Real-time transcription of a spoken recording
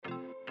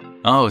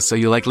Oh, so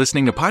you like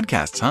listening to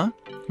podcasts, huh?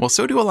 Well,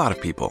 so do a lot of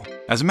people.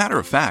 As a matter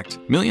of fact,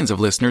 millions of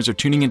listeners are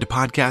tuning into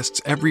podcasts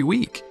every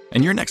week,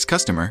 and your next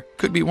customer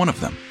could be one of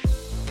them.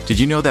 Did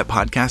you know that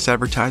podcast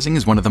advertising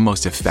is one of the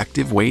most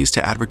effective ways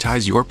to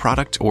advertise your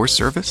product or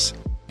service?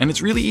 And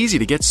it's really easy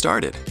to get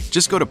started.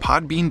 Just go to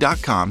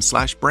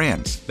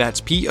podbean.com/brands.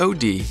 That's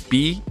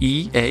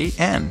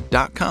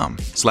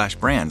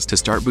podbean.com/brands to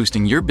start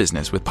boosting your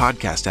business with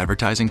podcast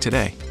advertising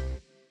today.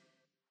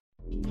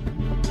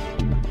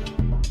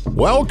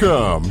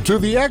 Welcome to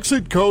the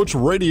Exit Coach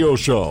Radio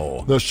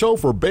Show, the show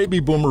for baby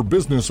boomer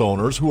business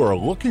owners who are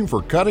looking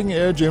for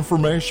cutting-edge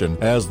information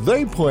as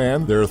they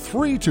plan their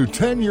 3 to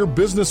 10-year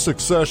business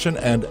succession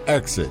and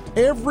exit.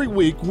 Every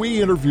week,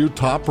 we interview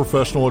top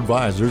professional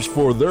advisors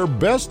for their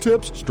best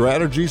tips,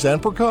 strategies, and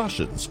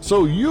precautions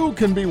so you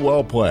can be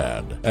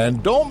well-planned.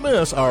 And don't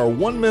miss our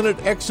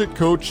 1-minute Exit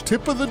Coach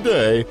tip of the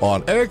day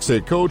on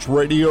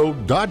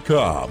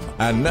exitcoachradio.com.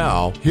 And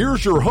now,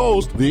 here's your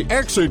host, the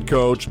Exit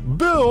Coach,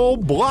 Bill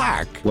Black.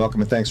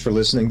 Welcome and thanks for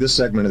listening. This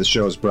segment of the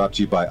show is brought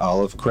to you by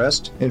Olive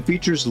Crest and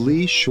features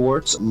Lee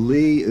Schwartz.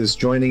 Lee is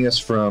joining us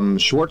from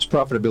Schwartz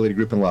Profitability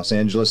Group in Los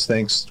Angeles.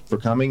 Thanks for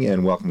coming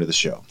and welcome to the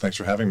show. Thanks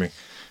for having me.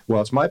 Well,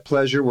 it's my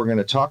pleasure. We're going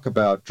to talk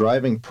about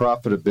driving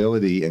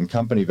profitability and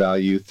company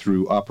value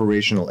through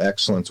operational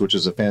excellence, which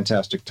is a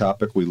fantastic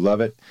topic. We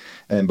love it.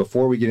 And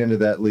before we get into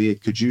that, Lee,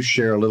 could you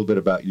share a little bit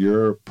about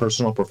your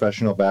personal,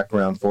 professional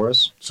background for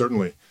us?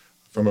 Certainly.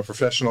 From a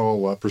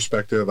professional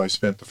perspective, I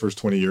spent the first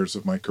 20 years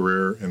of my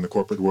career in the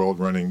corporate world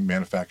running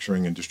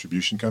manufacturing and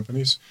distribution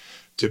companies,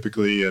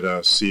 typically at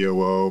a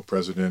COO,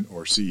 president,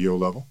 or CEO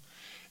level.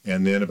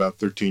 And then about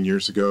 13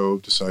 years ago,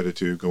 decided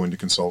to go into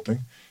consulting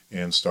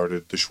and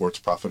started the Schwartz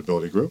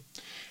Profitability Group.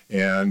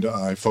 And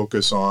I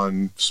focus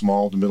on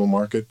small to middle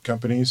market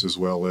companies as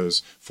well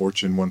as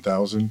Fortune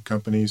 1000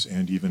 companies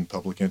and even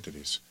public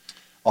entities.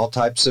 All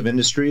types of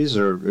industries,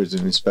 or is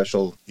it any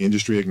special?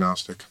 Industry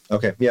agnostic.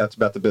 Okay, yeah, it's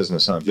about the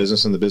business, huh?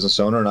 Business and the business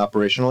owner and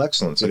operational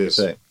excellence, like you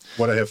say.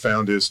 What I have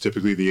found is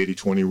typically the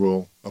 80-20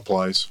 rule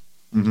applies.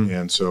 Mm-hmm.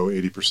 And so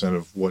 80%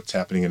 of what's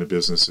happening in a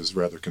business is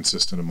rather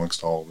consistent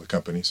amongst all the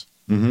companies.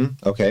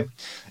 Mm-hmm. Okay.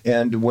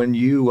 And when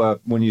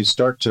you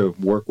start to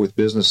work with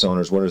business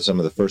owners, what are some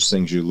of the first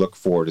things you look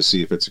for to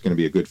see if it's going to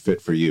be a good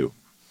fit for you?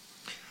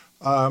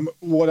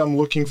 What I'm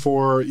looking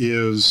for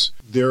is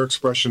their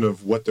expression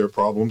of what their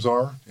problems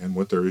are and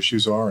what their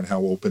issues are and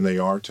how open they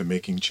are to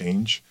making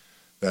change.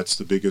 That's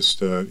the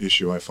biggest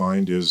issue I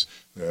find is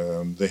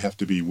they have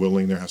to be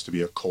willing. There has to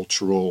be a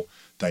cultural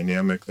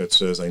dynamic that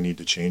says I need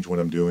to change what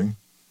I'm doing.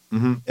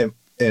 Mm-hmm.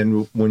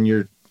 And when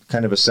you're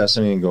kind of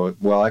assessing and going,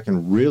 well, I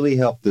can really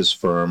help this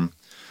firm,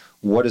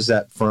 what does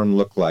that firm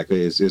look like?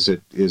 Is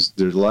there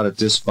a lot of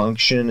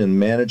dysfunction in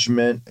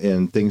management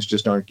and things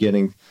just aren't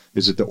getting?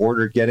 Is it the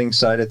order getting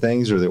side of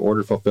things or the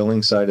order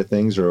fulfilling side of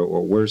things, or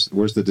where's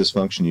the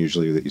dysfunction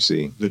usually that you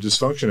see? The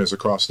dysfunction is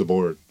across the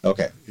board.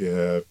 Okay.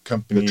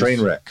 Companies. The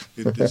train wreck.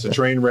 It's a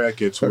train wreck.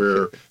 It's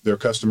where their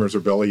customers are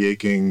belly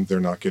aching.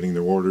 They're not getting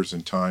their orders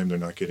in time. They're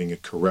not getting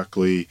it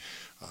correctly.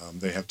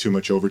 They have too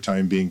much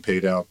overtime being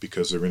paid out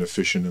because they're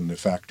inefficient in the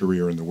factory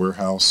or in the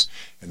warehouse,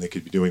 and they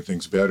could be doing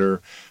things better.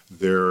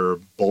 They're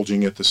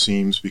bulging at the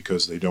seams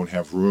because they don't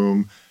have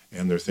room,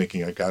 and they're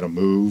thinking, I got to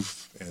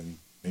move, and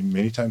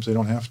many times they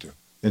don't have to.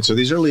 And so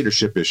these are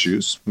leadership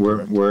issues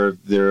where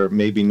they're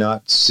maybe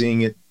not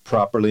seeing it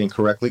properly and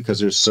correctly because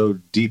they're so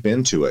deep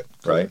into it,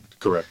 right?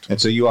 Correct.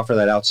 And so you offer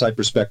that outside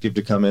perspective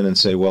to come in and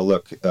say, well,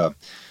 look,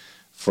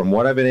 from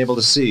what I've been able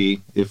to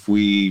see, if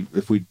we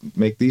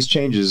make these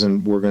changes,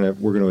 and we're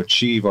gonna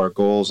achieve our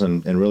goals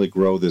and really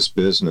grow this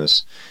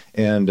business.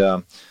 And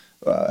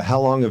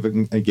how long of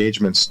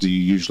engagements do you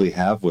usually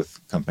have with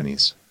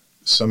companies?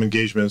 Some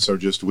engagements are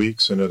just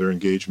weeks, and other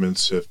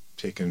engagements have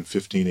taken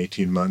 15,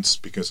 18 months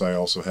because I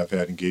also have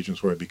had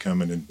engagements where I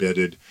become an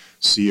embedded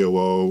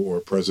COO or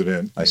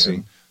president. I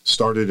see.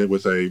 Started it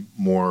with a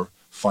more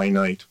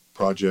finite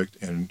project,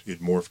 and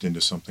it morphed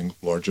into something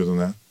larger than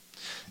that.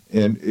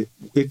 And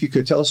if you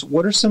could tell us,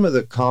 what are some of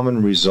the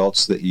common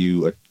results that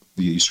you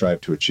strive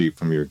to achieve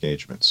from your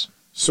engagements?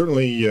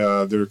 Certainly,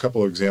 there are a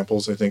couple of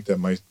examples I think that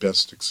might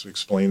best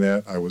explain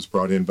that. I was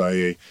brought in by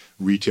a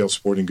retail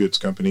sporting goods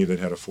company that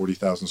had a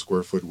 40,000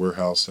 square foot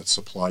warehouse that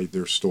supplied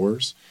their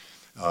stores.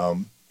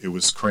 It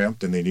was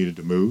cramped and they needed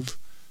to move.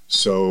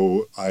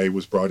 So I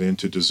was brought in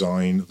to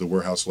design the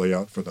warehouse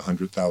layout for the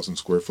 100,000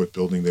 square foot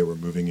building they were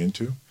moving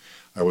into.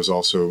 I was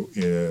also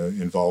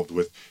involved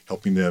with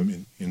helping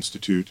them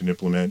institute and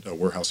implement a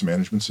warehouse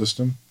management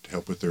system to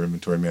help with their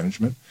inventory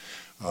management.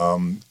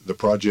 The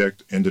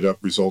project ended up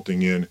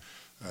resulting in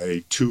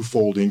a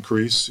twofold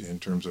increase in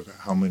terms of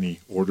how many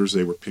orders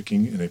they were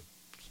picking in a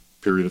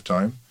period of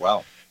time.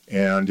 Wow.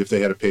 And if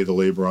they had to pay the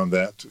labor on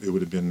that, it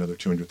would have been another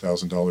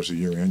 $200,000 a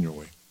year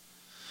annually.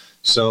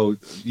 So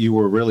you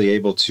were really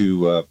able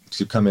to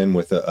come in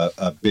with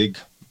a big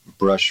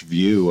brush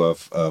view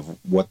of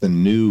what the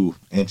new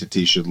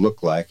entity should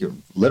look like,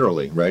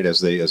 literally, right, as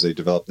they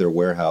develop their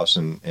warehouse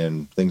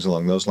and things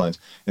along those lines,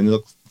 and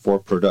look for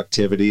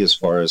productivity as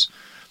far as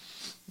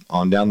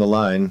on down the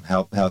line,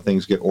 how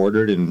things get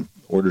ordered and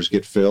orders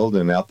get filled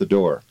and out the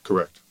door.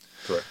 Correct.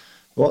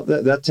 Well,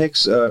 that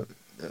takes a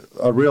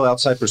real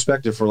outside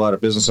perspective for a lot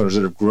of business owners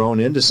that have grown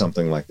into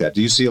something like that.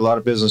 Do you see a lot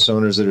of business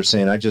owners that are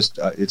saying,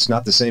 it's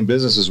not the same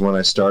business as when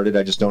I started.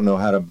 I just don't know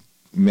how to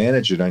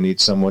manage it. I need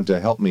someone to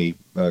help me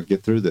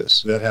get through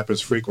this. That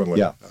happens frequently.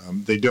 Yeah.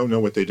 They don't know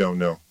what they don't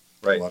know.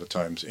 Right. A lot of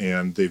times.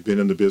 And they've been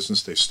in the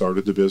business, they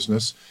started the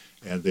business,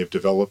 and they've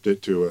developed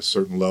it to a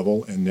certain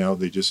level, and now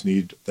they just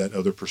need that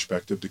other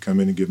perspective to come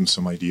in and give them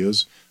some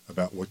ideas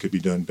about what could be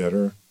done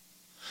better.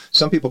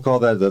 Some people call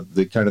that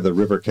the kind of the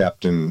river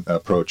captain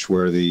approach,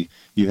 where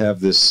you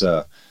have this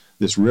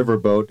river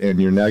boat,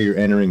 and you're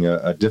entering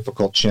a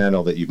difficult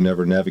channel that you've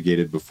never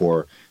navigated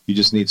before. You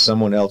just need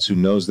someone else who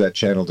knows that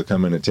channel to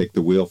come in and take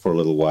the wheel for a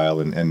little while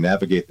and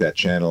navigate that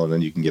channel, and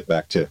then you can get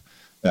back to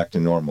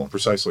normal.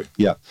 Precisely.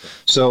 Yeah.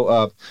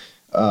 So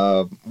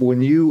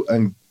when you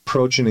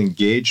approach an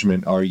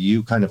engagement, are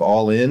you kind of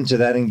all into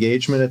that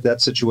engagement at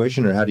that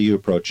situation, or how do you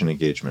approach an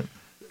engagement?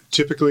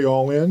 Typically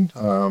all in.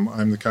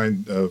 I'm the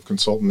kind of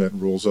consultant that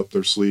rolls up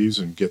their sleeves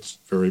and gets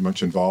very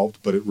much involved,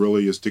 but it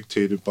really is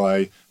dictated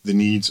by the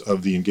needs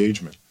of the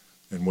engagement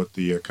and what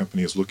the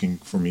company is looking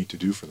for me to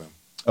do for them.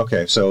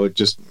 Okay, so it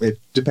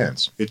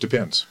depends. It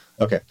depends.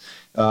 Okay.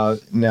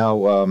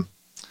 Now,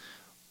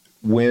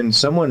 when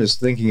someone is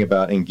thinking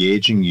about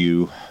engaging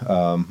you,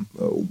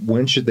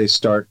 when should they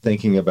start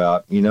thinking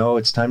about,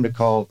 it's time to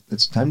call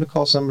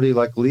somebody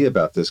like Lee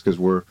about this, because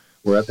we're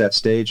at that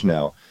stage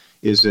now?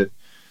 Is it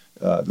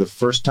the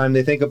first time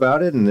they think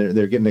about it and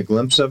they're getting a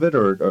glimpse of it,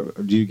 or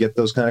do you get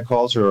those kind of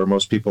calls, or are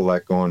most people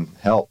like going,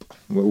 help,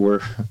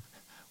 we're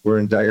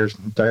in dire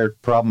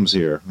problems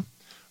here?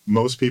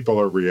 Most people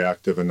are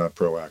reactive and not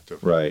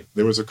proactive. Right.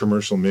 There was a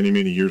commercial many,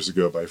 many years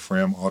ago by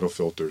Fram Auto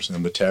Filters,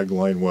 and the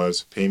tagline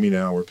was, pay me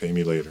now or pay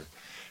me later.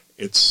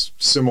 It's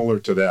similar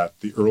to that.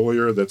 The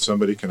earlier that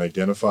somebody can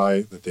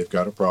identify that they've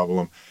got a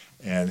problem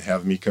and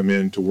have me come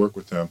in to work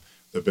with them,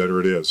 the better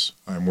it is.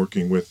 I'm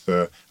working with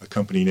a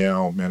company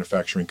now,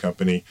 manufacturing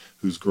company,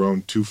 who's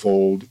grown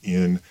twofold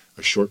in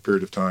a short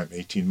period of time,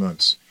 18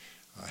 months.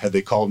 Had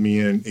they called me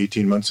in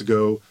 18 months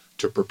ago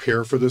to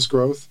prepare for this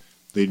growth,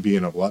 they'd be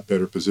in a lot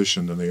better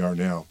position than they are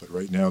now. But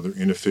right now they're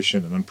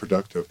inefficient and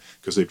unproductive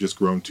because they've just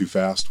grown too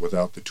fast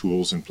without the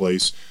tools in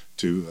place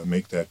to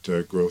make that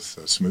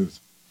growth smooth.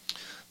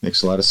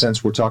 Makes a lot of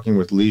sense. We're talking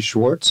with Lee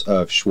Schwartz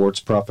of Schwartz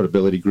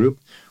Profitability Group.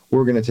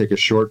 We're going to take a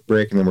short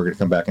break, and then we're going to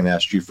come back and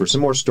ask you for some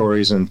more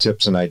stories and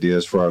tips and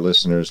ideas for our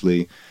listeners,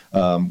 Lee.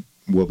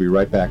 We'll be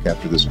right back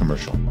after this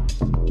commercial.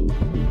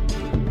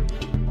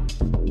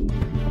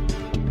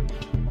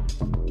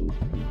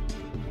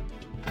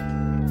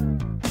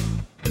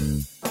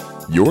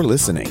 You're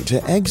listening to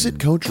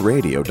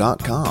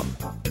ExitCoachRadio.com,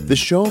 the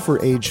show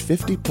for age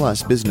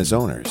 50-plus business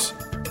owners.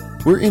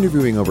 We're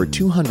interviewing over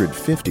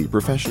 250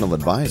 professional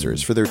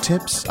advisors for their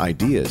tips,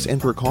 ideas, and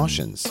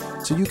precautions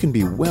so you can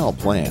be well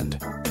planned.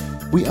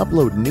 We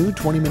upload new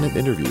 20-minute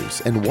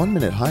interviews and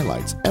 1-minute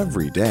highlights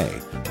every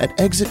day at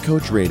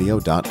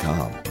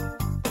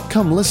ExitCoachRadio.com.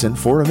 Come listen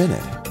for a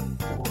minute.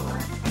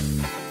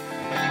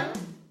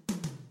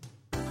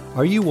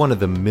 Are you one of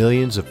the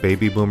millions of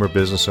baby boomer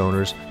business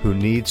owners who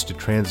needs to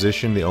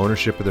transition the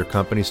ownership of their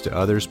companies to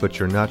others, but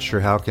you're not sure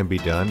how it can be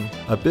done?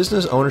 A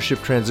business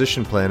ownership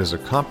transition plan is a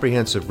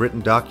comprehensive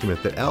written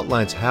document that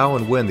outlines how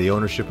and when the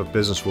ownership of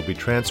business will be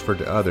transferred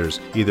to others,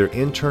 either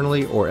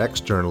internally or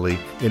externally,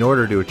 in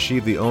order to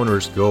achieve the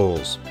owner's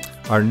goals.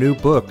 Our new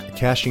book,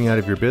 Cashing Out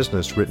of Your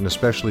Business, written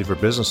especially for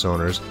business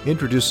owners,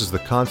 introduces the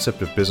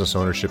concept of business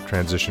ownership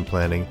transition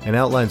planning and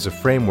outlines a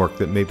framework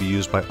that may be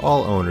used by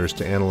all owners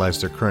to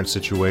analyze their current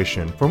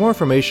situation. For more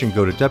information,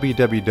 go to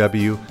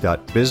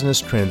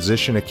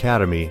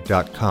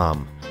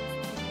www.businesstransitionacademy.com.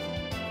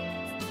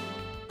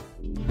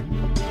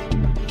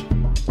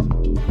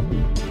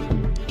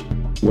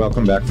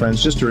 Welcome back,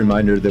 friends. Just a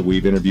reminder that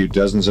we've interviewed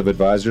dozens of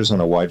advisors on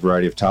a wide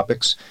variety of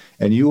topics,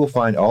 and you will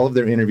find all of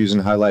their interviews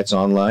and highlights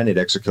online at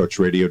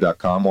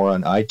ExitCoachRadio.com or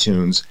on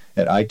iTunes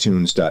at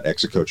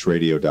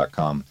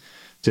itunes.exitcoachradio.com.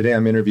 Today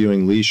I'm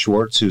interviewing Lee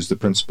Schwartz, who's the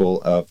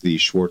principal of the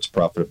Schwartz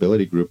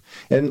Profitability Group.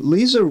 And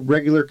Lee's a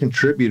regular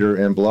contributor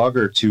and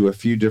blogger to a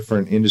few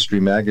different industry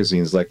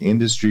magazines like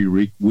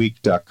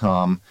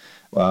IndustryWeek.com,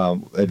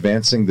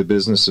 Advancing the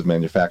Business of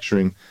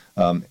Manufacturing,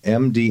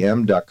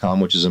 MDM.com,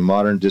 which is a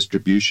modern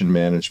distribution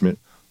management,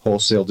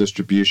 wholesale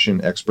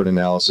distribution, expert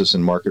analysis,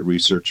 and market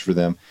research for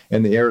them,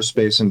 and the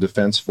Aerospace and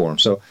Defense Forum.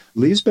 So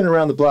Lee's been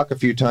around the block a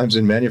few times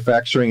in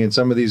manufacturing in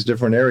some of these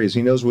different areas.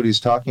 He knows what he's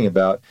talking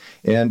about.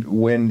 And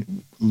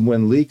when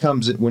Lee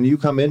when you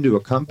come into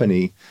a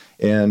company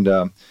and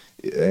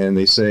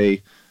they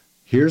say,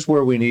 here's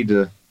where we need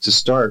to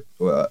start.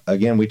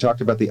 Again, we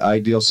talked about the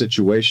ideal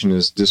situation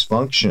is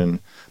dysfunction,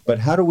 but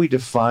how do we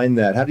define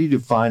that? How do you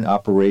define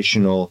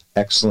operational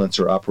excellence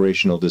or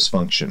operational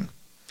dysfunction?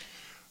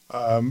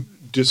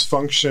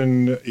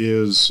 Dysfunction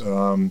is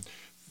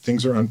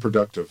things are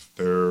unproductive.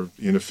 They're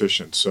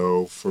inefficient.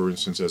 So, for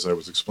instance, as I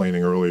was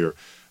explaining earlier,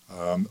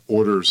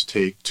 orders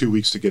take 2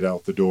 weeks to get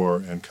out the door,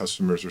 and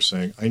customers are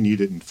saying, I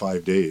need it in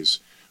 5 days.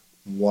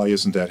 Why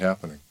isn't that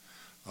happening?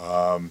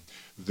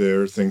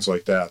 There are things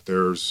like that.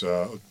 There's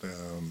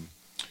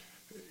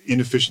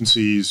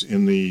inefficiencies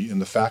in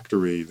the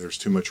factory. There's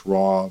too much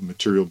raw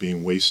material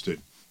being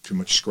wasted, too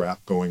much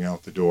scrap going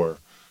out the door.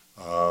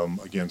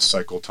 Again,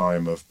 cycle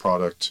time of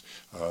product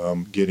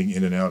getting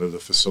in and out of the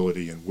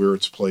facility and where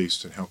it's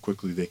placed and how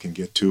quickly they can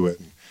get to it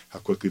and how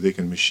quickly they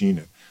can machine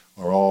it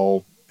are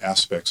all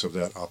aspects of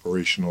that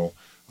operational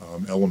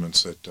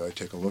elements that I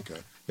take a look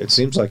at. It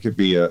seems like it'd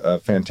be a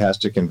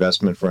fantastic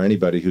investment for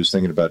anybody who's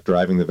thinking about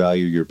driving the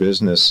value of your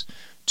business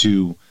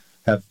to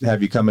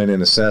have you come in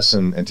and assess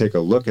and take a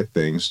look at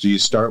things. Do you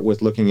start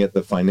with looking at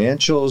the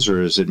financials, or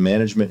is it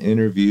management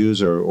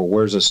interviews, or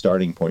where's a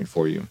starting point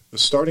for you? The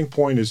starting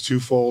point is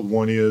twofold.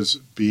 One is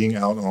being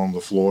out on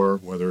the floor,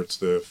 whether it's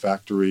the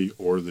factory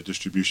or the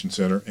distribution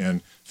center,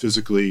 and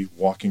physically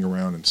walking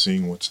around and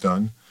seeing what's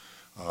done.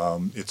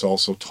 It's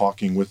also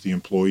talking with the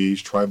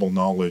employees. Tribal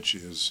knowledge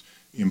is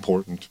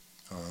important,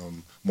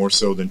 more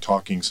so than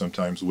talking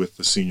sometimes with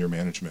the senior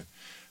management.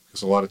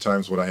 Because a lot of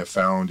times what I have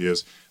found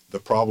is the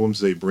problems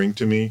they bring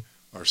to me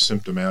are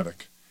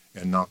symptomatic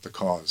and not the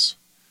cause.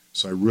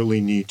 So I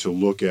really need to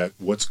look at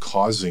what's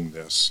causing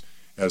this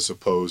as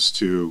opposed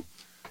to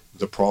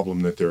the problem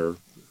that they're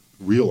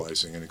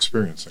realizing and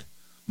experiencing.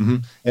 Mm-hmm.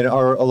 And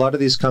are a lot of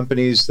these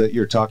companies that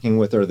you're talking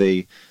with, are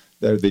they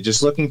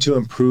just looking to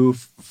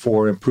improve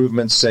for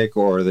improvement's sake,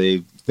 or are they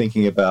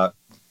thinking about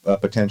a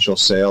potential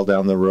sale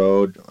down the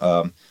road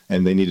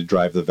and they need to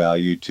drive the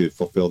value to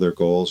fulfill their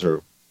goals,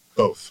 or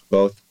both?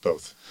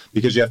 Both.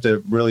 Because you have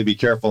to really be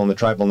careful in the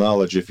tribal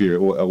knowledge if you're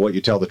what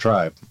you tell the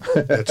tribe.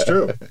 That's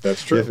true.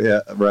 Yeah,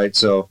 right.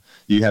 So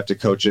you have to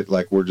coach it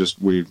like we're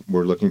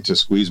looking to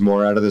squeeze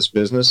more out of this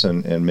business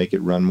and make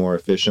it run more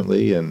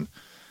efficiently and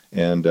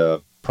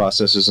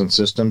processes and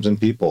systems and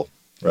people,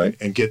 right?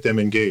 And get them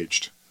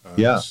engaged.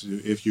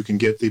 If you can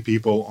get the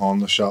people on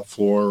the shop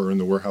floor or in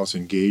the warehouse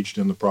engaged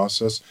in the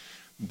process,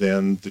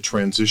 then the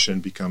transition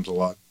becomes a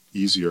lot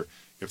easier.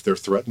 If they're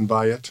threatened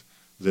by it,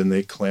 then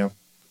they clamp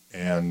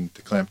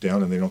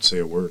down and they don't say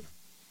a word.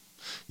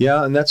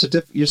 Yeah, and that's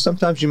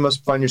sometimes you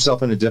must find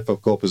yourself in a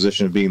difficult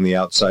position of being the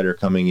outsider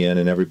coming in,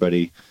 and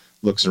everybody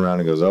looks around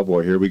and goes, "Oh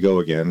boy, here we go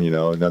again."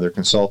 Another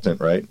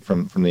consultant, right,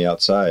 from the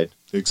outside.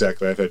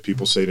 Exactly. I've had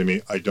people say to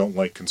me, "I don't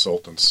like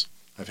consultants.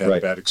 I've had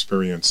a bad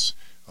experience,"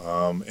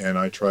 and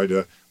I try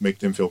to make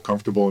them feel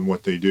comfortable in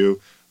what they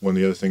do. One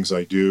of the other things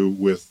I do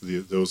with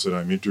those that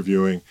I'm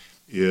interviewing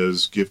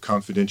is give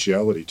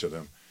confidentiality to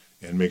them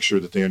and make sure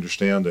that they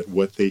understand that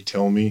what they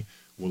tell me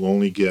will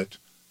only get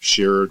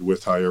shared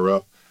with higher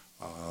up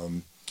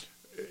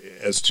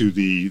as to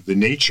the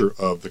nature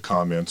of the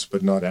comments,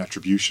 but not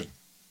attribution.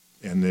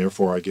 And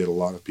therefore, I get a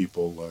lot of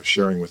people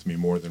sharing with me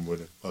more than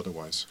would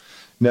otherwise.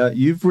 Now,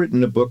 you've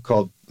written a book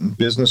called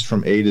Business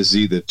from A to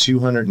Z, the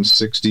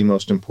 260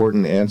 most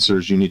important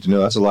answers you need to know.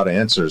 That's a lot of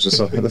answers.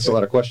 That's a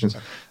lot of questions.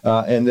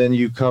 And then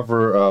you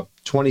cover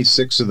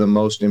 26 of the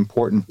most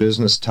important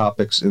business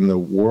topics in the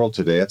world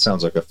today. That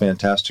sounds like a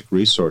fantastic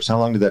resource. How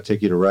long did that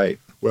take you to write?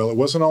 Well, it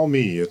wasn't all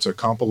me. It's a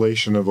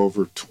compilation of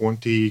over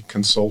 20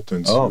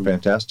 consultants who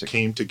fantastic.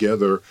 Came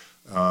together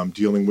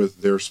dealing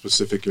with their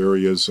specific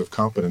areas of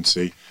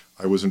competency.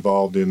 I was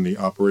involved in the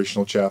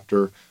operational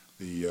chapter,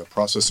 the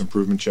process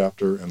improvement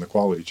chapter, and the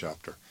quality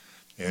chapter.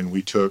 And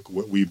we took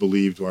what we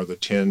believed are the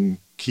 10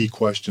 key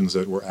questions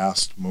that were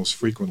asked most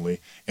frequently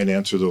and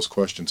answer those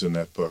questions in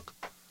that book.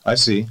 I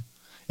see.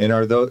 And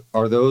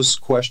are those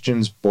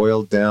questions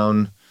boiled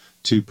down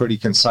to pretty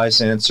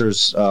concise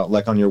answers,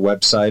 like on your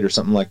website or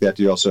something like that?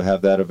 Do you also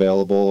have that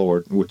available,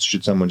 or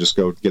should someone just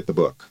go get the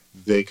book?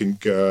 They can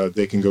go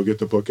get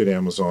the book at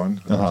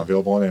Amazon. It's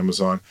available on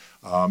Amazon.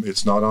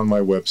 It's not on my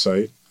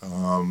website,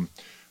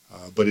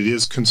 but it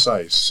is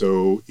concise.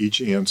 So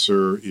each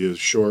answer is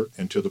short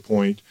and to the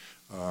point,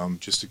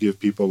 just to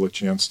give people a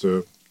chance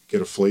to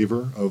get a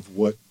flavor of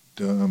what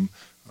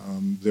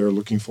they're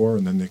looking for,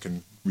 and then they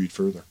can read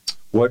further.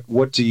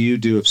 What do you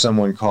do if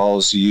someone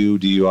calls you?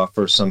 Do you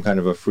offer some kind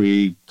of a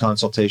free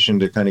consultation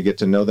to kind of get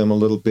to know them a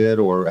little bit,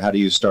 or how do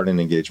you start an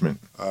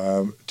engagement?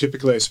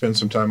 Typically, I spend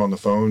some time on the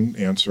phone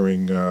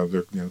answering,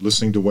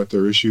 listening to what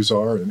their issues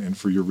are, and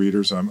for your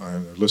readers,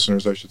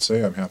 listeners, I should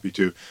say, I'm happy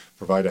to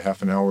provide a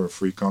half an hour of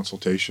free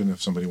consultation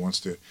if somebody wants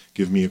to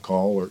give me a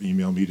call or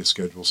email me to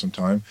schedule some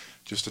time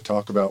just to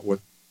talk about what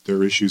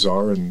their issues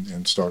are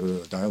and start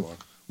a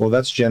dialogue. Well,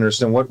 that's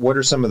generous. And what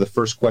are some of the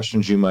first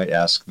questions you might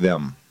ask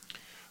them?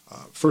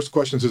 First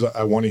questions is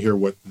I want to hear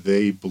what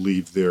they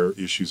believe their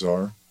issues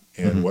are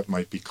and what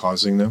might be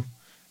causing them,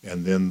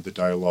 and then the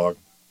dialogue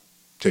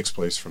takes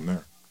place from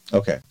there.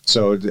 Okay,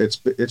 so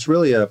it's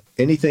really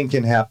anything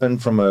can happen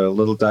from a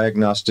little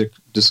diagnostic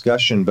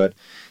discussion, but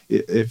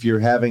if you're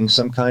having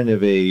some kind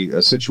of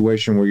a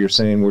situation where you're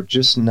saying we're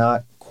just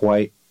not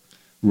quite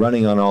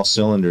running on all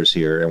cylinders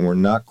here, and we're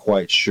not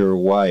quite sure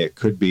why, it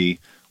could be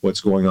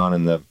what's going on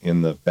in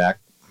the back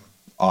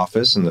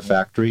office in the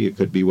factory. It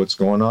could be what's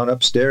going on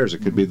upstairs.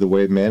 It could be the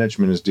way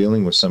management is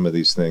dealing with some of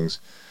these things.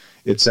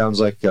 It sounds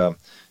like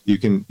you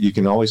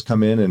can always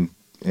come in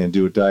and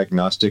do a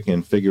diagnostic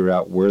and figure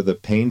out where the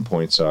pain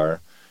points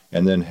are,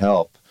 and then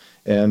help.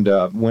 And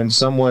when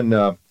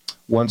someone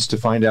wants to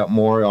find out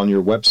more on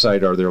your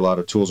website, are there a lot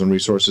of tools and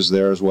resources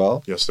there as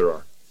well? Yes, there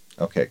are.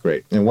 Okay,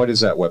 great. And what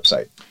is that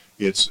website?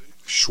 It's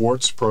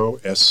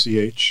SchwartzPro,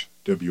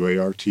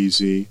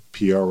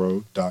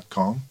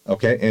 SchwartzPro.com.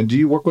 Okay, and do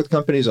you work with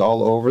companies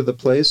all over the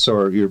place,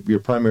 or your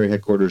primary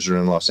headquarters are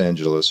in Los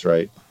Angeles,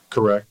 right?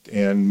 Correct,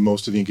 and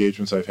most of the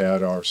engagements I've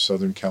had are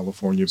Southern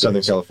California based.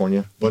 Southern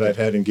California? But I've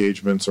had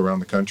engagements around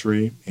the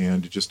country,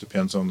 and it just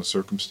depends on the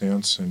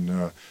circumstance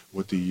and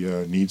what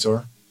the needs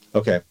are.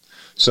 Okay,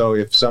 so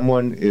if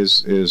someone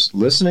is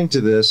listening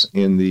to this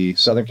in the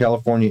Southern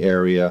California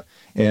area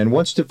and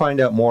wants to find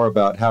out more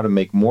about how to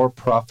make more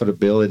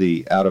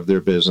profitability out of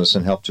their business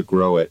and help to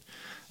grow it,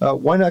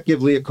 why not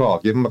give Lee a call?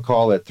 Give him a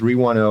call at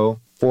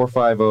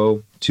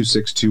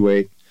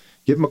 310-450-2628.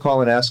 Give him a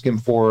call and ask him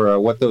for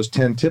what those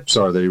 10 tips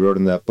are that he wrote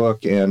in that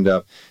book. And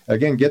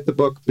again, get the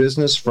book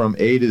Business from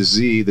A to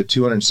Z, the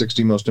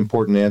 260 most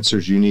important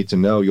answers you need to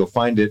know. You'll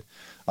find it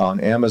on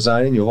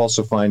Amazon, and you'll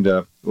also find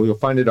you'll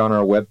find it on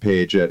our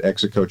webpage at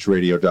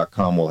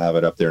exitcoachradio.com. We'll have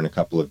it up there in a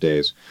couple of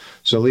days.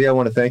 So, Lee, I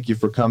want to thank you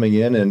for coming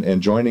in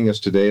and joining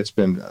us today. It's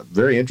been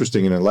very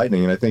interesting and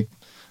enlightening, and I think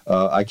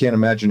I can't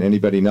imagine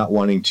anybody not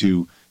wanting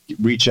to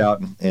reach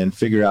out and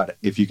figure out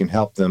if you can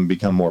help them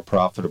become more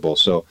profitable.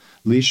 So,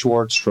 Lee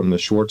Schwartz from the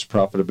Schwartz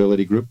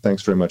Profitability Group,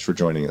 thanks very much for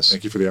joining us.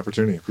 Thank you for the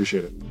opportunity.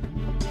 Appreciate it.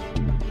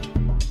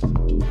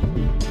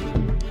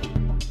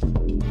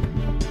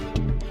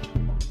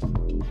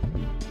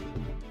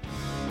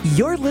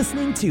 You're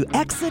listening to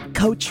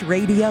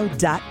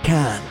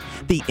ExitCoachRadio.com,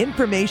 the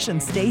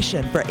information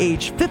station for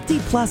age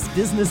 50-plus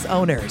business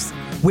owners,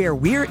 where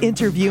we're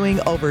interviewing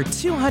over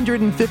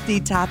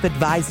 250 top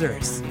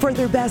advisors for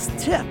their best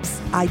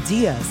tips,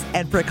 ideas,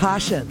 and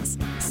precautions,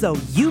 so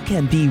you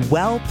can be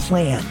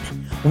well-planned.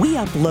 We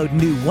upload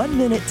new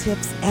 1-minute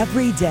tips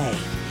every day.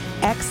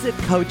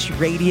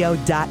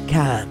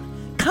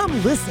 ExitCoachRadio.com.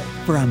 Come listen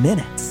for a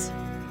minute.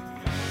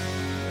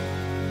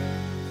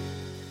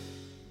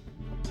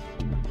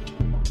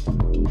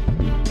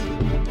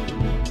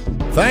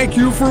 Thank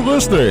you for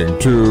listening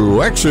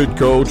to Exit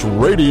Coach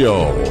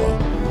Radio.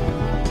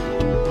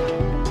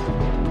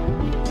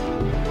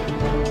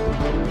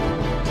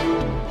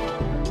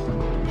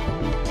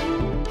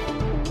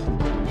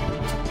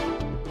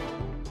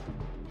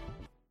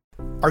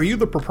 Are you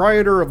the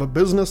proprietor of a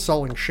business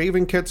selling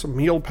shaving kits,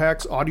 meal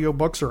packs,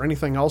 audiobooks, or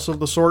anything else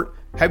of the sort?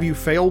 Have you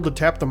failed to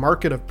tap the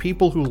market of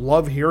people who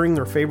love hearing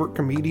their favorite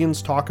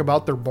comedians talk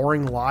about their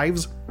boring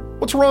lives?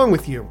 What's wrong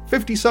with you?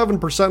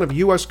 57% of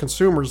U.S.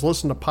 consumers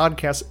listen to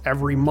podcasts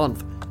every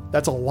month.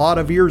 That's a lot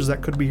of ears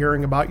that could be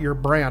hearing about your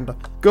brand.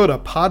 Go to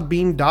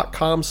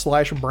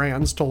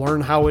podbean.com/brands to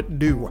learn how it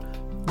do.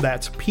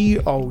 That's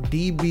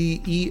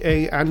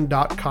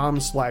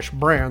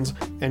podbean.com/brands,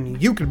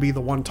 and you could be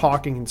the one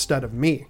talking instead of me.